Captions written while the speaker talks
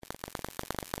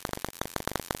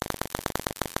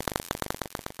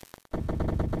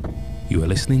You are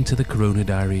listening to the Corona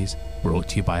Diaries, brought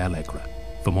to you by Allegra.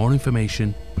 For more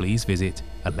information, please visit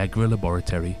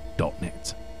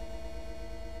allegralaboratory.net.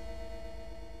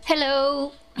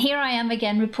 Hello, here I am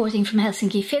again reporting from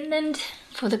Helsinki, Finland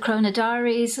for the Corona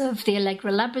Diaries of the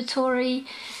Allegra Laboratory.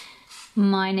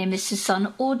 My name is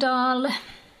Susanne Ådahl,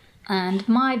 and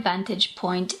my vantage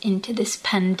point into this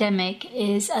pandemic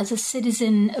is as a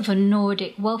citizen of a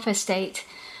Nordic welfare state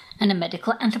and a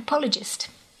medical anthropologist.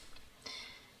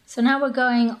 So now we're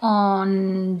going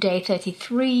on day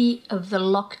 33 of the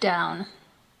lockdown.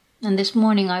 And this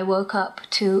morning I woke up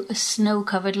to a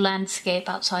snow-covered landscape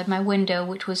outside my window,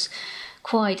 which was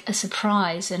quite a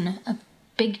surprise and a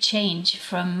big change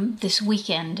from this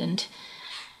weekend and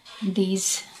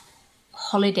these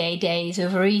holiday days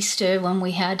over Easter when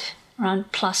we had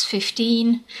around plus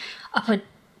 15 up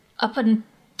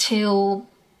until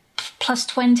plus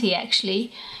 20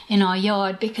 actually in our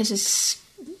yard, because it's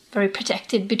very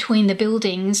protected between the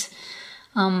buildings.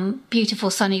 Beautiful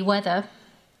sunny weather.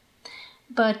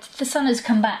 But the sun has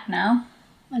come back now,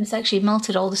 and it's actually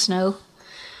melted all the snow.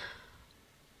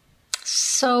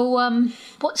 So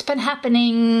what's been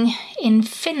happening in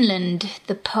Finland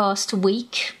the past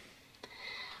week?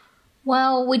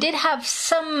 Well, we did have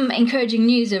some encouraging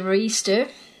news over Easter,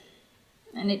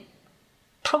 and it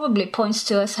probably points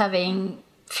to us having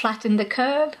flattened the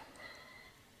curve.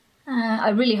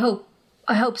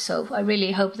 I hope so. I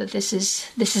really hope that this is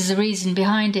the reason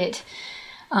behind it.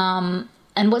 And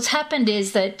what's happened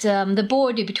is that the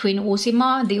border between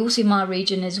Uusimaa, the Uusimaa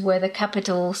region is where the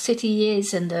capital city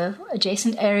is and the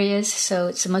adjacent areas. So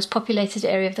it's the most populated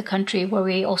area of the country where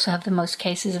we also have the most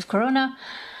cases of corona.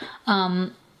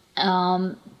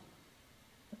 Uusimaa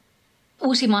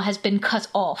has been cut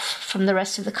off from the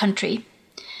rest of the country.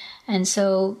 And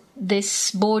so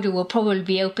this border will probably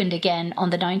be opened again on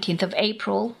the 19th of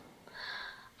April,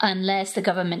 unless the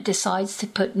government decides to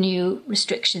put new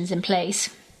restrictions in place.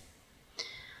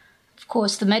 Of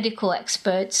course, the medical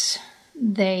experts,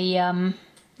 they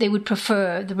would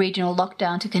prefer the regional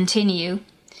lockdown to continue,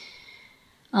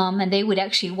 and they would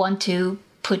actually want to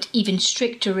put even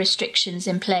stricter restrictions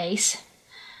in place,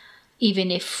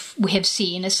 even if we have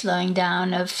seen a slowing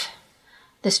down of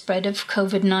the spread of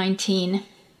COVID-19.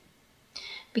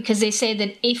 Because they say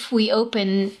that if we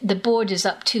open the borders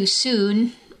up too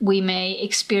soon, we may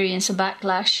experience a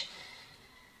backlash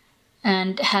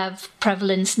and have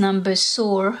prevalence numbers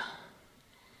soar,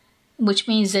 which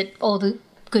means that all the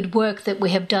good work that we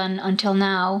have done until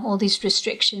now, all these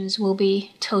restrictions, will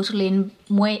be totally in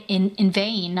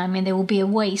vain. I mean, there will be a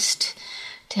waste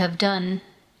to have done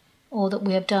all that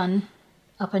we have done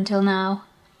up until now.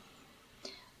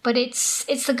 But it's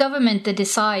the government that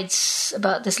decides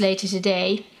about this later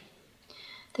today.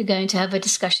 They're going to have a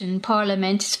discussion in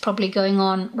Parliament. It's probably going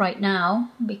on right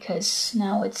now, because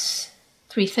now it's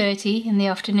 3:30 in the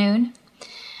afternoon.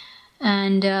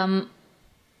 And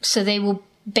so they will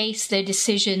base their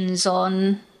decisions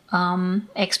on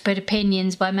expert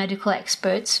opinions by medical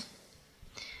experts.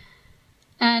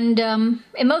 And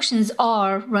emotions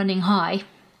are running high,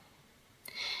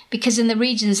 because in the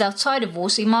regions outside of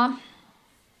Uusimaa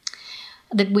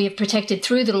that we have protected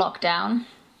through the lockdown,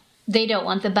 they don't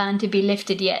want the ban to be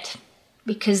lifted yet,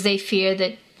 because they fear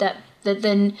that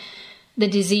then the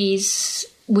disease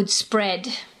would spread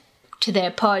to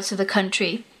their parts of the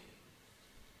country,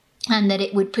 and that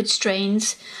it would put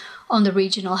strains on the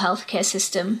regional healthcare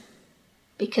system,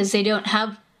 because they don't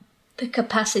have the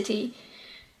capacity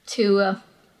to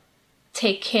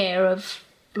take care of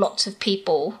lots of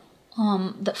people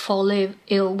that fall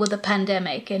ill with a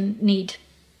pandemic and need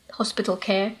hospital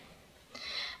care.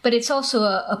 But it's also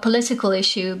a political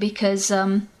issue, because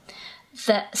the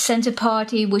Centre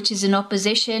Party, which is in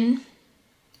opposition,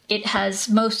 it has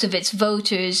most of its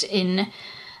voters in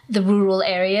the rural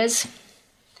areas.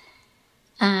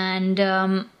 And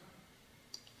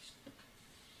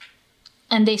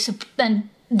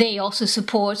they also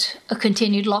support a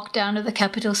continued lockdown of the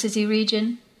capital city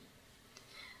region.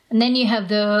 And then you have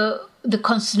the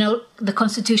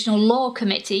Constitutional Law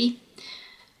Committee.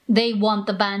 They want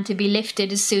the ban to be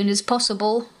lifted as soon as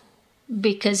possible,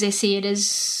 because they see it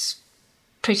as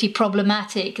pretty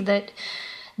problematic that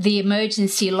the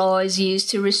emergency law is used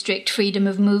to restrict freedom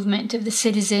of movement of the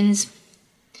citizens.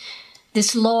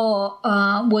 This law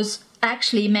was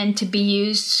actually meant to be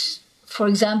used, for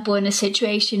example, in a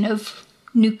situation of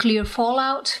nuclear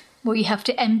fallout, where you have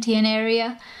to empty an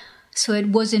area. So it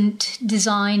wasn't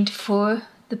designed for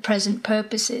the present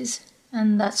purposes,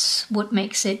 and that's what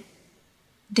makes it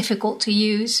difficult to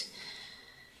use.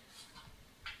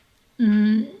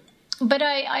 But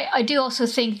I do also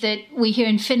think that we here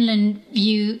in Finland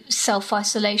view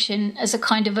self-isolation as a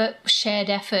kind of a shared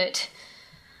effort,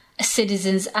 a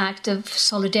citizens' act of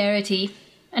solidarity.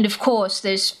 And of course,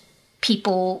 there's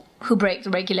people who break the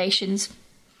regulations.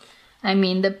 I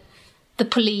mean, the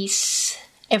police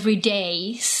every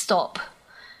day stop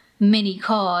many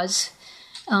cars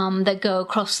that go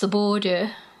across the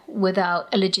border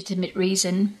without a legitimate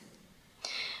reason.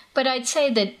 But I'd say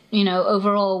that,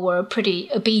 overall we're a pretty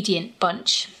obedient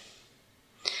bunch.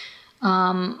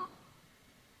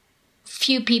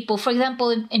 Few people, for example,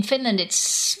 in Finland,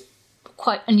 it's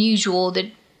quite unusual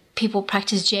that people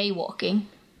practice jaywalking.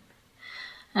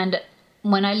 And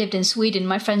when I lived in Sweden,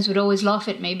 my friends would always laugh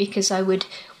at me because I would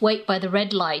wait by the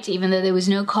red light, even though there was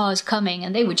no cars coming,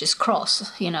 and they would just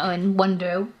cross, and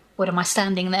wonder, what am I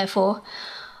standing there for?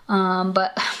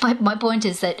 But my point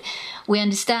is that we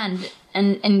understand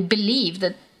and believe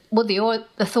that what the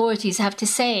authorities have to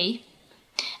say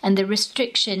and the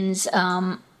restrictions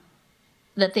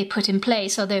that they put in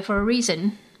place are there for a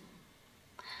reason.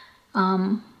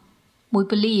 We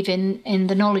believe in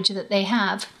the knowledge that they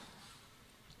have.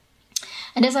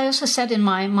 And as I also said in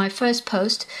my first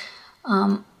post,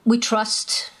 we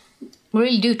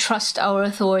really do trust our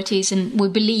authorities, and we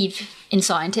believe in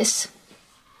scientists.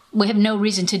 We have no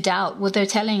reason to doubt what they're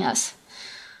telling us,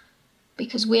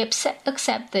 because we accept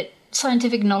that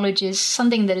scientific knowledge is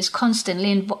something that is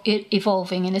constantly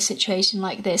evolving in a situation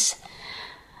like this.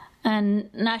 And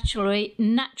naturally,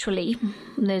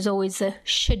 there's always the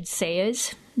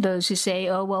should-sayers, those who say,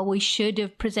 oh, well, we should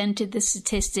have presented the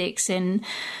statistics in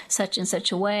such and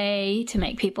such a way to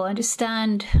make people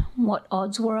understand what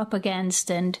odds we're up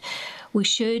against, and we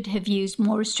should have used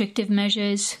more restrictive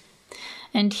measures.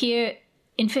 And here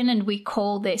in Finland, we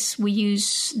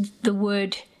use the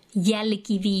word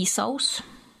jälkiviisaus,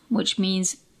 which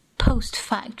means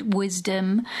post-fact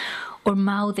wisdom, or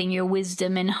mouthing your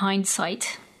wisdom in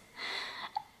hindsight.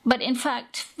 But in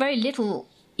fact, very little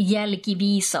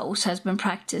jälkiviisaus has been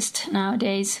practiced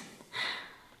nowadays.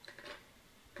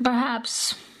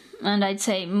 Perhaps, and I'd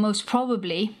say most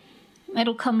probably,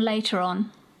 it'll come later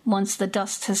on, once the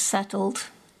dust has settled,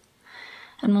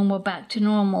 and when we're back to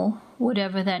normal,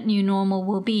 whatever that new normal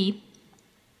will be.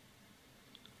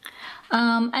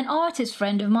 An artist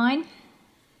friend of mine,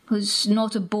 who's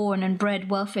not a born and bred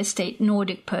welfare state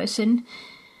Nordic person,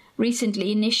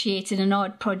 recently initiated an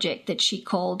art project that she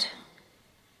called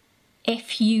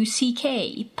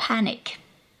FUCK, Panic.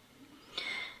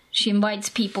 She invites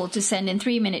people to send in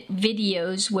 3-minute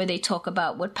videos where they talk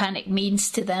about what panic means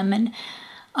to them. And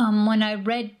when I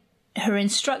read her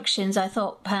instructions, I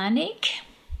thought, panic?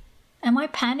 Am I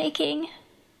panicking?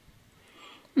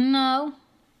 No,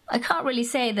 I can't really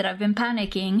say that I've been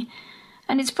panicking.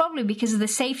 And it's probably because of the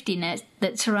safety net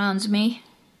that surrounds me.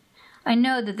 I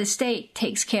know that the state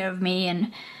takes care of me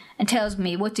and tells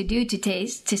me what to do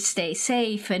to stay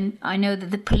safe, and I know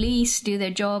that the police do their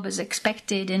job as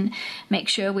expected and make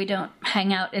sure we don't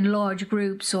hang out in large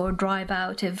groups or drive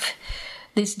out of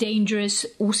this dangerous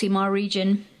Uusimaa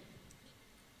region.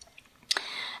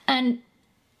 And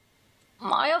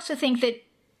I also think that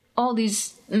all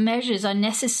these measures are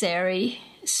necessary,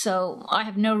 so I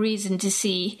have no reason to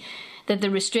see that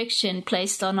the restriction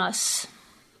placed on us,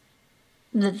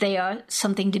 that they are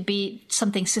something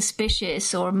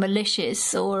suspicious or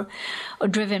malicious or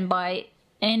driven by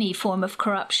any form of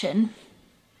corruption.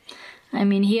 I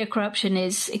mean, here corruption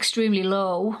is extremely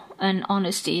low and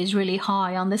honesty is really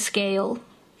high on the scale.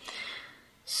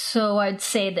 So I'd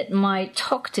say that my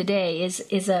talk today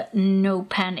is a no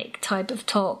panic type of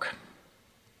talk.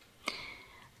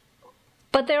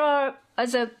 But there are,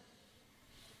 as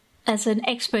an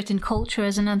expert in culture,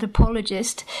 as an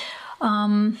anthropologist,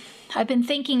 I've been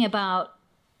thinking about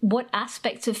what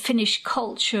aspects of Finnish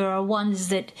culture are ones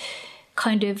that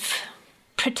kind of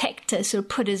protect us or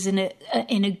put us in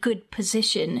a good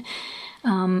position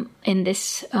in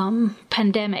this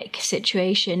pandemic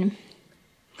situation.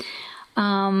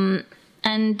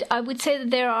 And I would say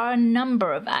that there are a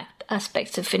number of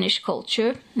aspects of Finnish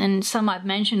culture, and some I've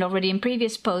mentioned already in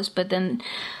previous posts, but then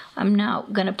I'm now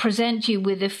going to present you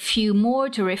with a few more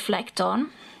to reflect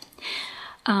on.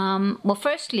 Well,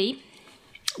 firstly,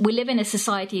 we live in a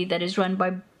society that is run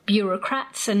by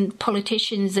bureaucrats and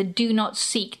politicians that do not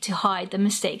seek to hide the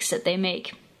mistakes that they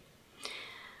make.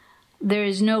 There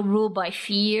is no rule by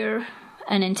fear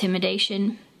and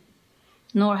intimidation,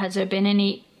 nor has there been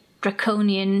any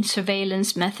draconian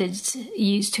surveillance methods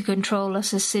used to control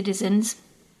us as citizens.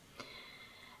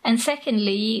 And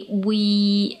secondly,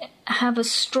 we have a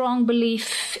strong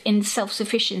belief in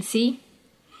self-sufficiency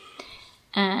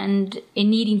and in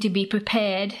needing to be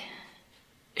prepared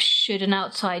should an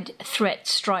outside threat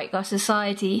strike our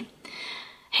society.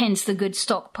 Hence the good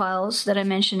stockpiles that I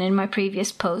mentioned in my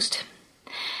previous post.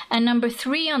 And number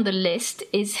 3 on the list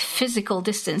is physical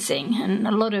distancing. And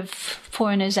a lot of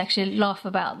foreigners actually laugh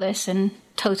about this and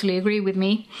totally agree with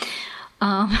me.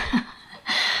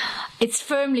 It's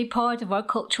firmly part of our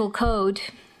cultural code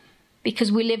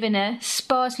because we live in a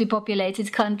sparsely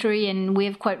populated country and we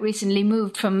have quite recently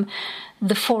moved from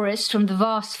the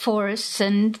vast forests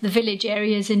and the village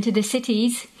areas into the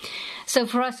cities. So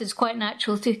for us, it's quite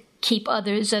natural to keep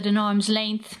others at an arm's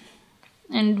length.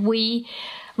 And we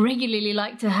regularly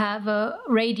like to have a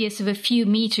radius of a few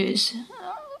meters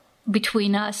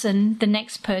between us and the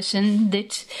next person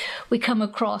that we come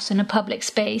across in a public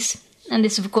space. And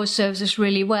this, of course, serves us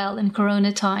really well in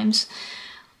Corona times.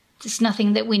 It's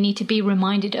nothing that we need to be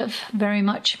reminded of very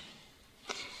much.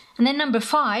 And then number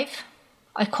 5,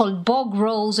 I call it bog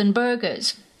rolls and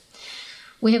burgers.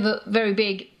 We have a very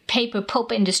big paper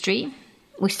pulp industry.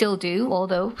 We still do,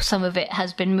 although some of it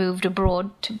has been moved abroad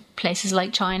to places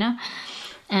like China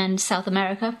and South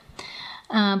America.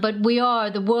 But we are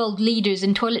the world leaders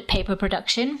in toilet paper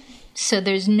production, so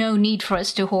there's no need for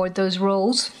us to hoard those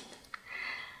rolls.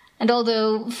 And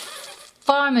although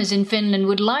farmers in Finland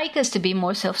would like us to be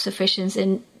more self-sufficient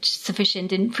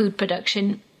in food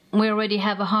production, we already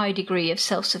have a high degree of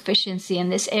self-sufficiency in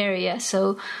this area,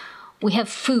 so we have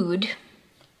food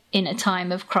in a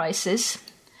time of crisis,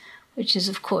 which is,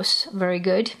 of course, very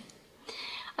good.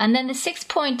 And then the 6th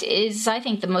point is, I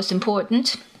think, the most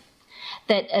important,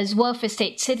 that as welfare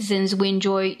state citizens, we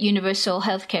enjoy universal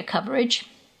healthcare coverage.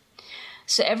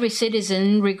 So every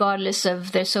citizen, regardless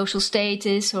of their social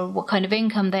status or what kind of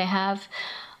income they have,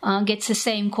 gets the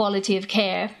same quality of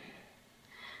care.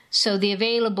 So the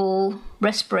available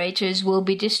respirators will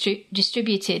be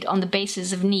distributed on the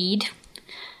basis of need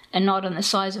and not on the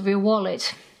size of your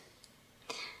wallet.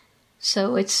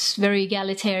 So it's very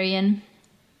egalitarian.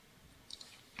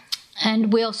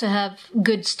 And we also have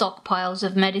good stockpiles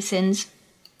of medicines.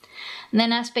 And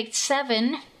then aspect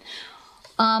 7,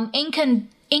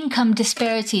 income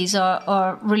disparities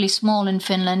are really small in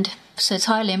Finland. So it's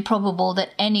highly improbable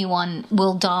that anyone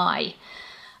will die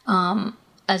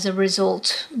as a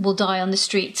result, will die on the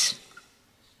streets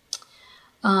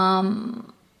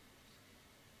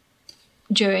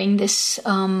during this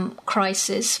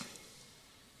crisis.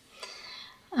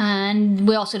 And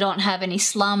we also don't have any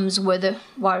slums where the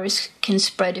virus can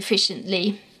spread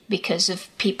efficiently because of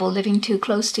people living too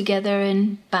close together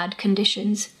in bad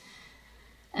conditions.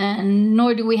 And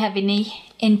nor do we have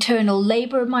any internal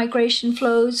labor migration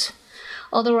flows.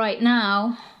 Although right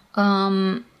now,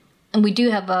 we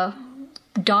do have a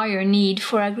dire need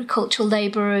for agricultural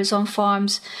laborers on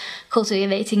farms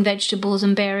cultivating vegetables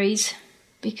and berries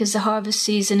because the harvest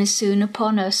season is soon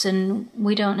upon us and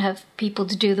we don't have people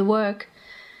to do the work.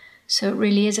 So it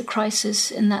really is a crisis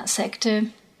in that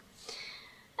sector.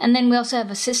 And then we also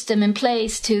have a system in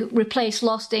place to replace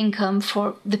lost income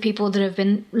for the people that have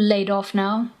been laid off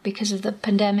now because of the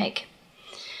pandemic.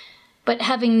 But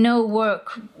having no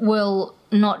work will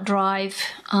not drive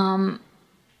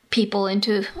people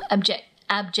into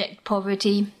abject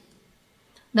poverty.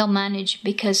 They'll manage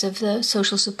because of the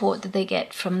social support that they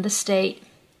get from the state.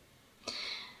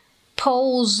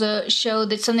 Polls show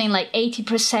that something like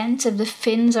 80% of the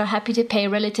Finns are happy to pay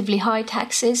relatively high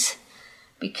taxes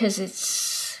because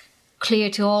it's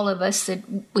clear to all of us that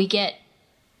we get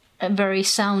a very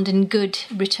sound and good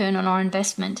return on our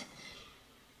investment.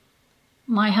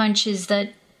 My hunch is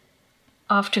that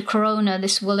after Corona,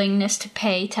 this willingness to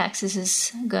pay taxes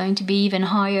is going to be even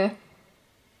higher.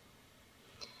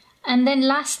 And then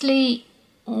lastly,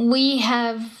 we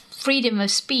have freedom of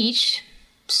speech.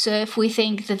 So if we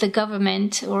think that the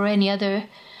government or any other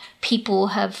people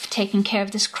have taken care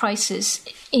of this crisis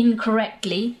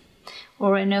incorrectly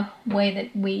or in a way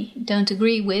that we don't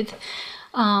agree with,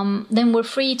 then we're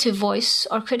free to voice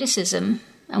our criticism.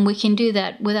 And we can do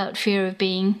that without fear of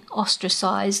being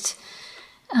ostracized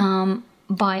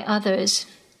by others.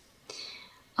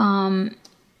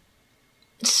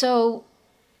 So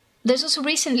there's also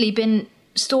recently been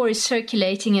stories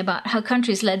circulating about how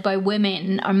countries led by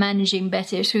women are managing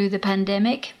better through the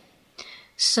pandemic.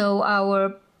 So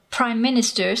our Prime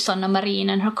Minister, Sanna Marin,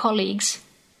 and her colleagues,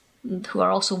 who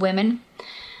are also women,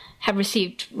 have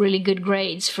received really good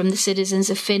grades from the citizens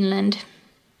of Finland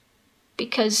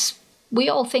because we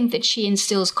all think that she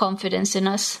instills confidence in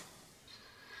us.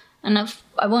 And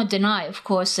I won't deny, of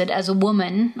course, that as a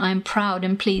woman, I'm proud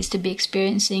and pleased to be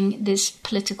experiencing this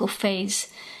political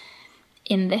phase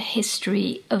in the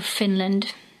history of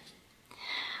Finland.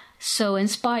 So in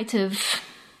spite of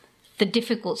the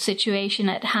difficult situation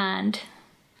at hand,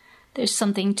 there's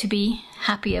something to be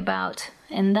happy about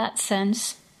in that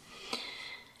sense,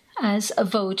 as a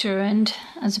voter and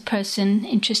as a person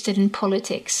interested in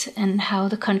politics and how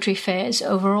the country fares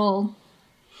overall.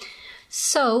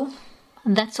 So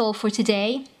that's all for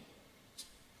today.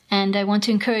 And I want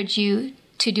to encourage you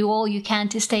to do all you can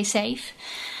to stay safe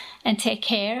and take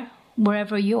care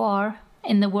wherever you are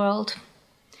in the world.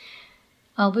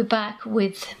 I'll be back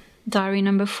with diary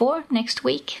number 4 next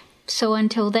week. So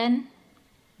until then,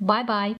 bye-bye.